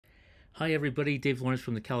Hi everybody, Dave Lawrence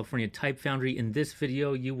from the California Type Foundry. In this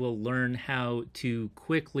video, you will learn how to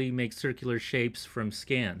quickly make circular shapes from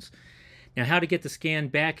scans. Now, how to get the scan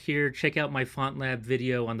back here, check out my FontLab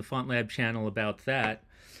video on the FontLab channel about that.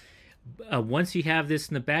 Once you have this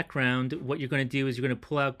in the background, what you're going to do is you're going to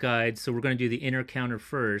pull out guides. So we're going to do the inner counter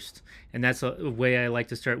first, and that's a way I like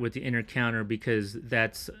to start with the inner counter because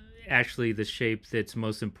that's actually the shape that's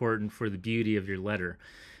most important for the beauty of your letter.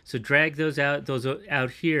 So drag those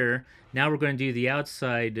out here. Now we're going to do the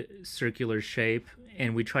outside circular shape,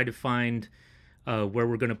 and we try to find where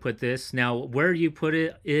we're going to put this. Now, where you put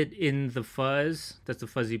it in the fuzz, that's the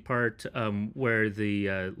fuzzy part where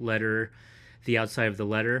the letter, the outside of the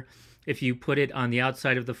letter. If you put it on the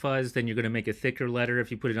outside of the fuzz, then you're going to make a thicker letter. If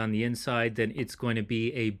you put it on the inside, then it's going to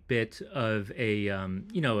be a bit of a, a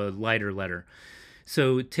lighter letter.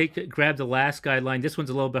 So grab the last guideline. This one's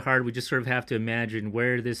a little bit hard. We just sort of have to imagine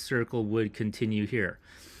where this circle would continue here.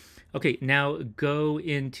 Okay, now go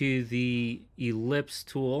into the ellipse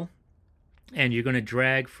tool, and you're going to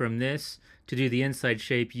drag from this to do the inside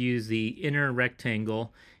shape, use the inner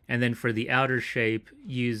rectangle, and then for the outer shape,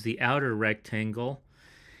 use the outer rectangle.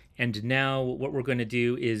 And now what we're going to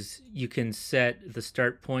do is you can set the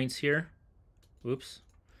start points here. Oops.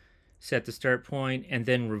 Set the start point and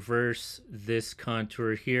then reverse this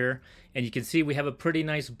contour here, and you can see we have a pretty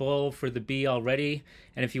nice bowl for the B already.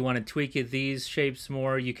 And if you want to tweak these shapes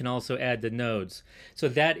more, you can also add the nodes. So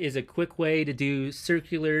that is a quick way to do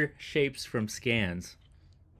circular shapes from scans.